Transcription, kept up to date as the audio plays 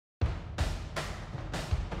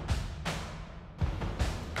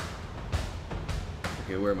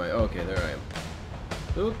Okay, where am I? Okay, there I am.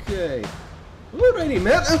 Okay. Alrighty,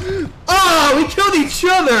 man. Oh, we killed each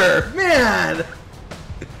other! Man!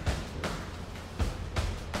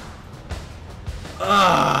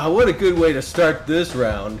 Ah, what a good way to start this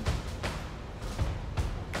round.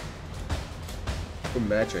 Or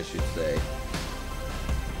match, I should say.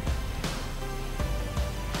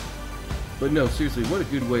 But no, seriously, what a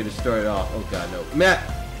good way to start it off. Oh god, no.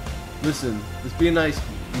 Matt! Listen, let's be nice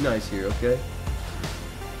here, okay?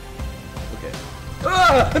 Okay.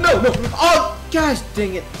 Ah! No, no! Oh, gosh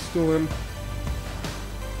dang it, Storm.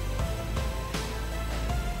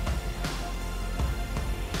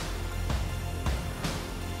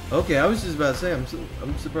 Okay, I was just about to say,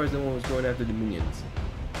 I'm surprised no one was going after the minions.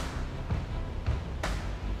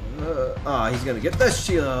 He's gonna get the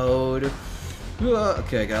shield.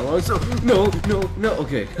 Okay, I got a long sword. No, no, no.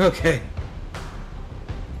 Okay, okay.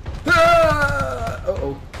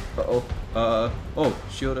 Oh,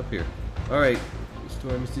 shield up here. Alright,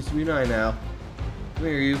 Storm is disunited now.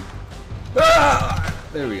 Where are you?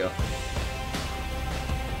 There we go.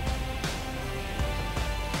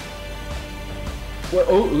 What?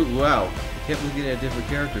 Oh, wow. I kept looking at a different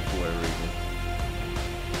character for whatever reason.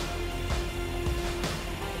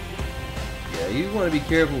 Yeah, you want to be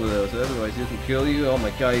careful with those, otherwise he can kill you. Oh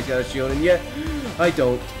my god, he's got a shield, and yet I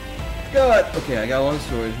don't. God! Okay, I got a long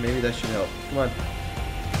sword. Maybe that should help. Come on.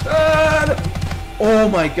 Oh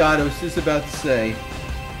my god, I was just about to say.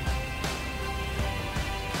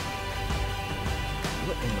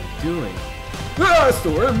 What am I doing?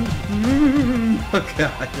 Storm! Oh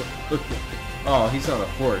god. Okay. Oh, he's on a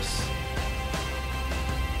horse.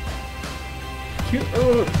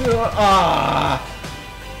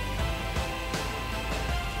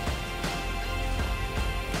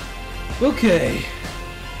 Okay.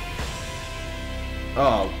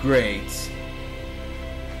 Oh, great.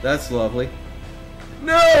 That's lovely.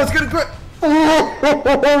 No, it's gonna grab. Oh,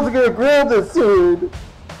 it's gonna grab the sword.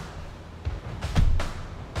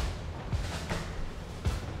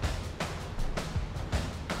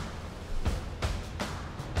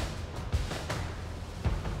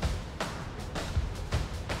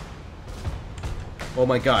 Oh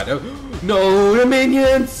my god. Oh, no, the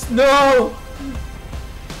minions! No!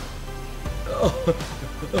 Oh.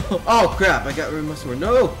 Oh crap, I got rid of my sword.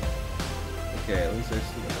 No! Okay, at least I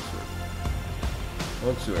still got my sword.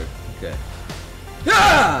 Long sword. Okay.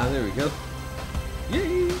 Ah! There we go.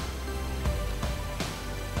 Yay!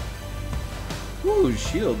 Ooh,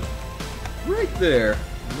 shield. Right there.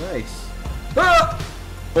 Nice. Ah!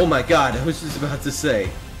 Oh my god, I was just about to say.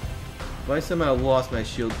 If I somehow lost my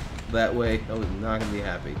shield that way, I was not gonna be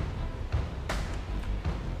happy.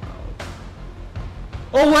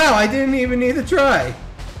 Oh wow, I didn't even need to try.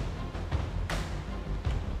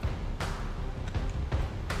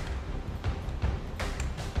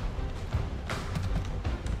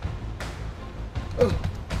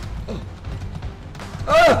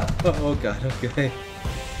 Oh god, okay.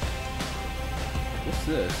 What's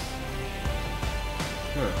this?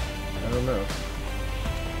 Huh, I don't know.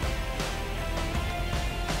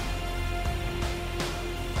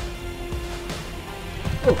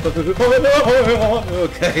 Oh no!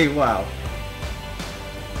 Okay, wow.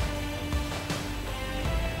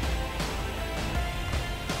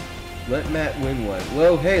 Let Matt win one.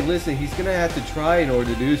 Well, hey, listen, he's gonna have to try in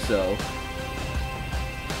order to do so.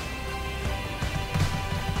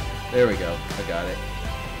 There we go. I got it.